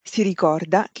Si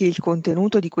ricorda che il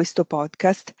contenuto di questo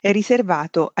podcast è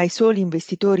riservato ai soli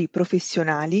investitori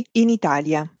professionali in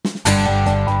Italia.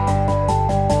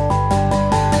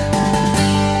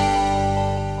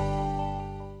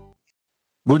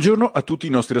 Buongiorno a tutti i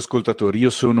nostri ascoltatori,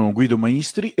 io sono Guido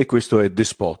Maistri e questo è The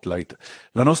Spotlight.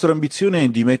 La nostra ambizione è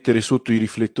di mettere sotto i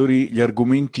riflettori gli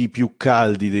argomenti più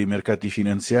caldi dei mercati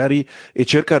finanziari e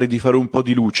cercare di fare un po'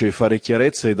 di luce, fare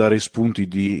chiarezza e dare spunti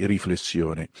di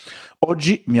riflessione.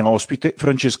 Oggi mia ospite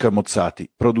Francesca Mozzati,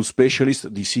 Product Specialist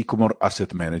di Sycomore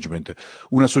Asset Management,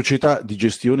 una società di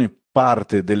gestione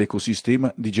parte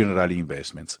dell'ecosistema di Generali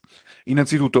Investments.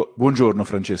 Innanzitutto, buongiorno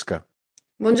Francesca.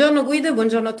 Buongiorno Guido e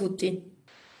buongiorno a tutti.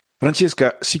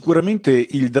 Francesca, sicuramente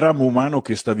il dramma umano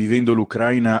che sta vivendo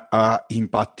l'Ucraina ha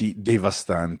impatti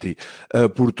devastanti.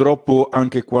 Purtroppo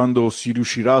anche quando si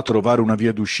riuscirà a trovare una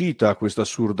via d'uscita a questa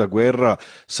assurda guerra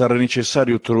sarà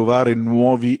necessario trovare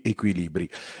nuovi equilibri.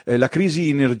 La crisi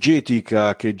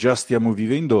energetica che già stiamo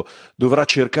vivendo dovrà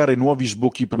cercare nuovi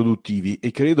sbocchi produttivi e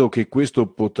credo che questo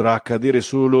potrà accadere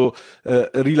solo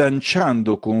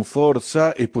rilanciando con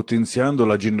forza e potenziando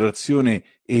la generazione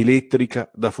elettrica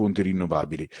da fonti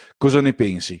rinnovabili. Cosa ne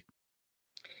pensi?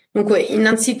 Dunque,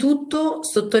 innanzitutto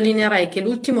sottolineerei che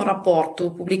l'ultimo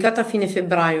rapporto pubblicato a fine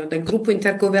febbraio dal gruppo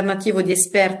intergovernativo di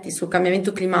esperti sul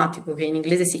cambiamento climatico, che in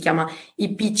inglese si chiama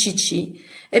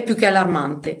IPCC, è più che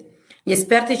allarmante. Gli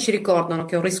esperti ci ricordano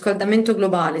che un riscaldamento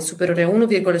globale superiore a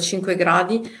 1,5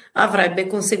 gradi avrebbe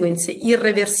conseguenze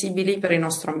irreversibili per il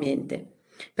nostro ambiente.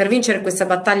 Per vincere questa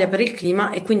battaglia per il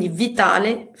clima è quindi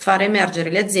vitale fare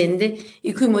emergere le aziende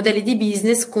i cui modelli di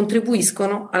business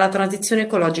contribuiscono alla transizione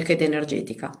ecologica ed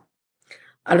energetica.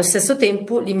 Allo stesso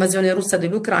tempo, l'invasione russa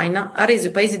dell'Ucraina ha reso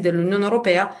i paesi dell'Unione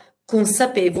Europea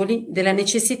consapevoli della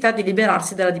necessità di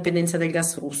liberarsi dalla dipendenza del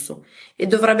gas russo e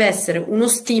dovrebbe essere uno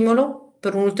stimolo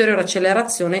per un'ulteriore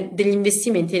accelerazione degli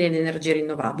investimenti nelle energie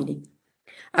rinnovabili.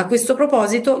 A questo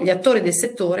proposito, gli attori del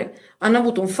settore hanno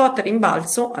avuto un forte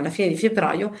rimbalzo alla fine di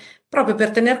febbraio proprio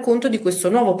per tener conto di questo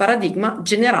nuovo paradigma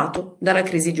generato dalla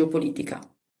crisi geopolitica.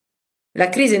 La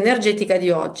crisi energetica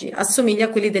di oggi assomiglia a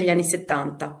quelli degli anni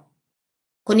 70,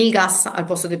 con il gas al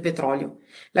posto del petrolio.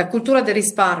 La cultura del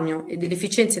risparmio e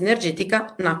dell'efficienza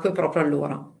energetica nacque proprio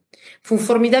allora. Fu un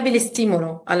formidabile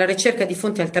stimolo alla ricerca di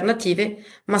fonti alternative,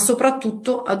 ma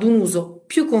soprattutto ad un uso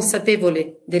più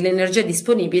consapevole dell'energia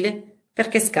disponibile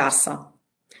perché scarsa.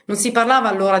 Non si parlava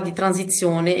allora di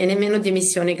transizione e nemmeno di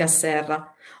emissioni gas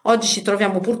serra. Oggi ci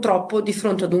troviamo purtroppo di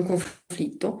fronte ad un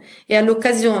conflitto e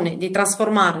all'occasione di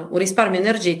trasformare un risparmio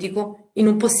energetico in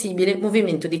un possibile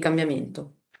movimento di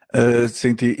cambiamento.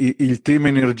 Senti, il tema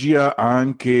energia ha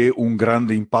anche un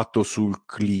grande impatto sul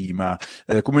clima.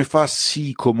 Come fa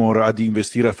Sycomore ad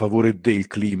investire a favore del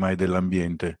clima e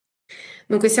dell'ambiente?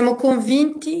 Dunque, siamo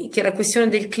convinti che la questione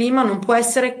del clima non può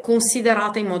essere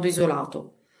considerata in modo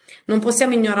isolato. Non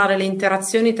possiamo ignorare le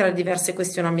interazioni tra le diverse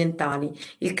questioni ambientali.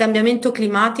 Il cambiamento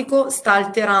climatico sta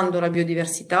alterando la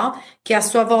biodiversità, che a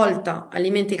sua volta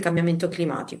alimenta il cambiamento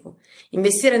climatico.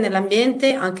 Investire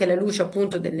nell'ambiente, anche alla luce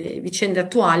appunto delle vicende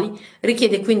attuali,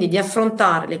 richiede quindi di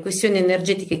affrontare le questioni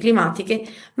energetiche e climatiche,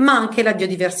 ma anche la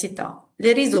biodiversità,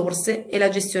 le risorse e la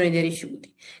gestione dei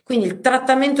rifiuti. Quindi il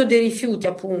trattamento dei rifiuti,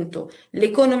 appunto,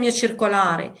 l'economia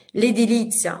circolare,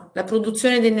 l'edilizia, la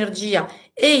produzione di energia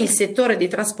e il settore dei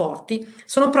trasporti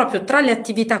sono proprio tra le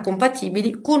attività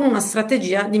compatibili con una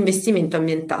strategia di investimento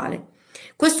ambientale.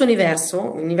 Questo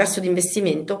universo di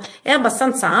investimento, è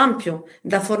abbastanza ampio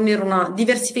da fornire una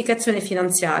diversificazione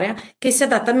finanziaria che si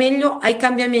adatta meglio ai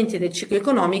cambiamenti del ciclo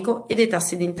economico e dei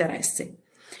tassi di interesse.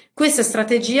 Questa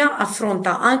strategia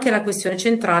affronta anche la questione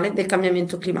centrale del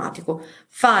cambiamento climatico,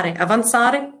 fare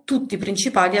avanzare tutti i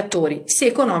principali attori, sia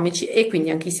economici e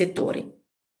quindi anche i settori.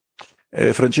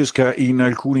 Francesca, in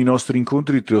alcuni nostri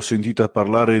incontri ti ho sentita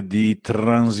parlare di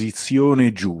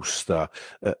transizione giusta.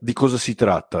 Di cosa si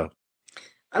tratta?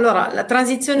 Allora, la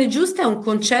transizione giusta è un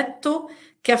concetto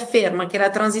che afferma che la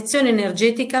transizione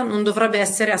energetica non dovrebbe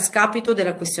essere a scapito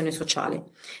della questione sociale.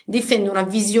 Difende una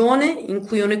visione in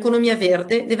cui un'economia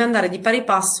verde deve andare di pari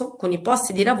passo con i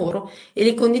posti di lavoro e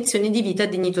le condizioni di vita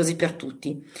dignitosi per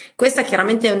tutti. Questa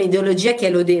chiaramente è un'ideologia che è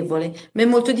lodevole, ma è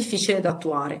molto difficile da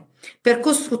attuare. Per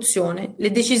costruzione, le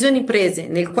decisioni prese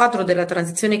nel quadro della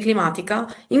transizione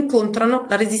climatica incontrano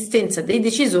la resistenza dei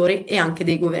decisori e anche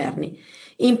dei governi.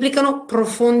 Implicano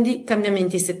profondi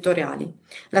cambiamenti settoriali.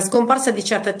 La scomparsa di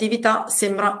certe attività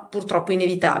sembra purtroppo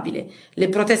inevitabile. Le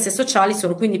proteste sociali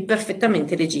sono quindi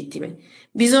perfettamente legittime.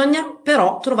 Bisogna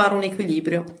però trovare un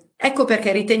equilibrio. Ecco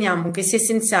perché riteniamo che sia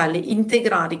essenziale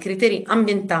integrare i criteri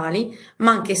ambientali, ma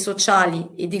anche sociali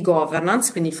e di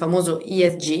governance, quindi il famoso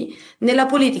ESG, nella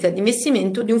politica di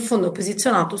investimento di un fondo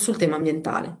posizionato sul tema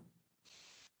ambientale.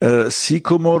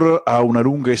 Sycomore ha una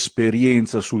lunga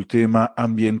esperienza sul tema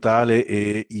ambientale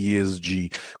e ESG.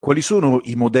 Quali sono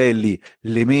i modelli,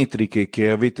 le metriche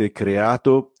che avete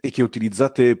creato e che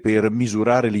utilizzate per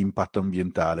misurare l'impatto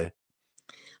ambientale?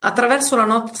 Attraverso la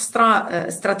nostra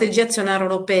strategia azionaria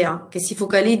europea, che si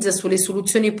focalizza sulle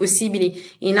soluzioni possibili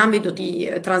in ambito di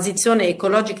transizione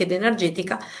ecologica ed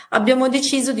energetica, abbiamo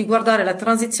deciso di guardare la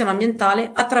transizione ambientale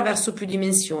attraverso più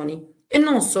dimensioni e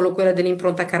non solo quella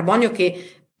dell'impronta carbonio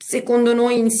che secondo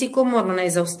noi in Sycomore non è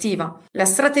esaustiva. La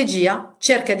strategia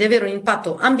cerca di avere un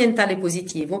impatto ambientale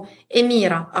positivo e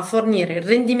mira a fornire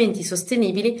rendimenti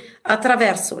sostenibili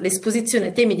attraverso l'esposizione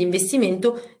a temi di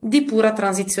investimento di pura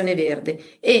transizione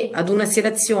verde e ad una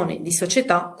selezione di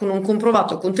società con un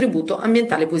comprovato contributo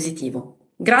ambientale positivo.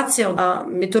 Grazie a una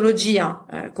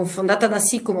metodologia confondata da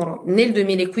Sycomore nel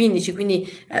 2015,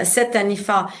 quindi 7 anni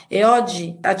fa, e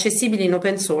oggi accessibile in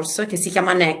open source, che si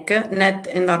chiama NEC,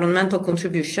 Net Environmental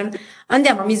Contribution,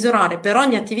 andiamo a misurare per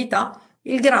ogni attività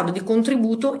il grado di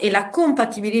contributo e la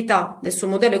compatibilità del suo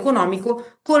modello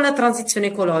economico con la transizione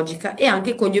ecologica e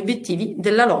anche con gli obiettivi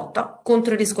della lotta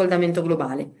contro il riscaldamento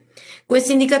globale.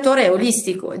 Questo indicatore è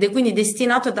olistico ed è quindi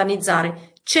destinato ad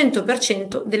analizzare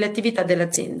 100% delle attività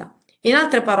dell'azienda. In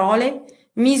altre parole,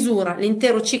 misura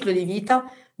l'intero ciclo di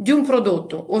vita di un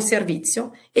prodotto o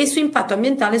servizio e il suo impatto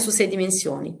ambientale su 6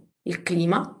 dimensioni: il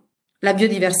clima, la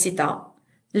biodiversità,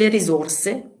 le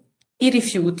risorse, i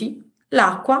rifiuti,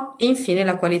 l'acqua e infine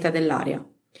la qualità dell'aria.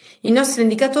 Il nostro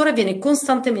indicatore viene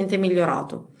costantemente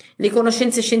migliorato. Le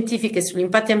conoscenze scientifiche sugli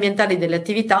impatti ambientali delle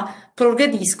attività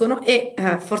progrediscono e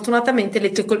fortunatamente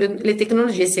le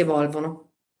tecnologie si evolvono.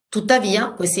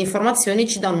 Tuttavia, queste informazioni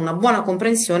ci danno una buona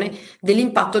comprensione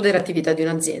dell'impatto delle attività di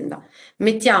un'azienda.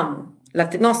 Mettiamo la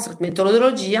nostra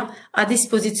metodologia a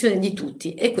disposizione di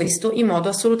tutti e questo in modo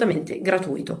assolutamente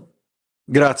gratuito.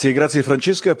 Grazie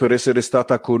Francesca per essere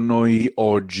stata con noi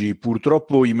oggi.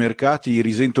 Purtroppo i mercati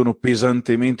risentono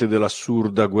pesantemente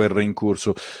dell'assurda guerra in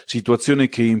corso, situazione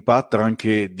che impatta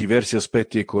anche diversi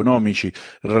aspetti economici,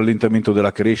 rallentamento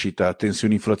della crescita,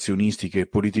 tensioni inflazionistiche,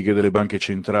 politiche delle banche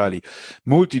centrali.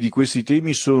 Molti di questi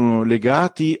temi sono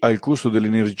legati al costo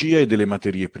dell'energia e delle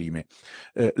materie prime.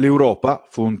 L'Europa,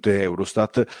 fonte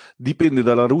Eurostat, dipende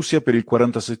dalla Russia per il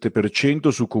 47%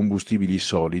 su combustibili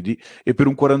solidi e per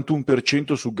un 41%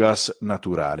 su gas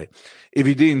naturale.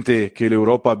 Evidente che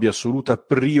l'Europa abbia assoluta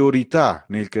priorità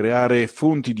nel creare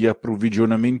fonti di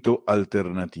approvvigionamento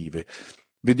alternative.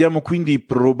 Vediamo quindi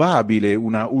probabile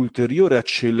una ulteriore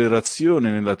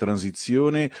accelerazione nella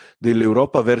transizione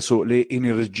dell'Europa verso le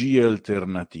energie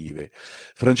alternative.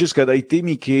 Francesca, dai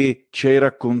temi che ci hai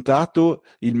raccontato,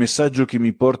 il messaggio che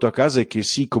mi porto a casa è che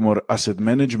Sycomore Asset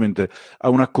Management ha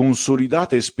una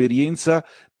consolidata esperienza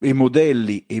e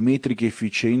modelli e metriche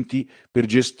efficienti per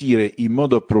gestire in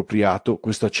modo appropriato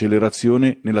questa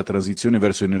accelerazione nella transizione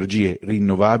verso energie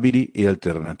rinnovabili e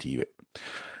alternative.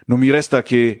 Non mi resta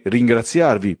che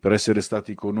ringraziarvi per essere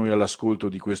stati con noi all'ascolto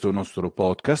di questo nostro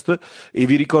podcast e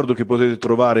vi ricordo che potete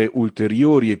trovare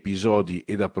ulteriori episodi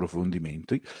ed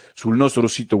approfondimenti sul nostro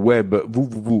sito web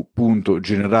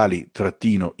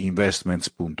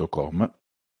www.generali-investments.com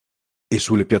e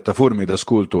sulle piattaforme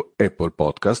d'ascolto Apple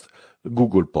Podcast,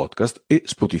 Google Podcast e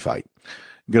Spotify.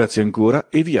 Grazie ancora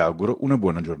e vi auguro una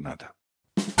buona giornata.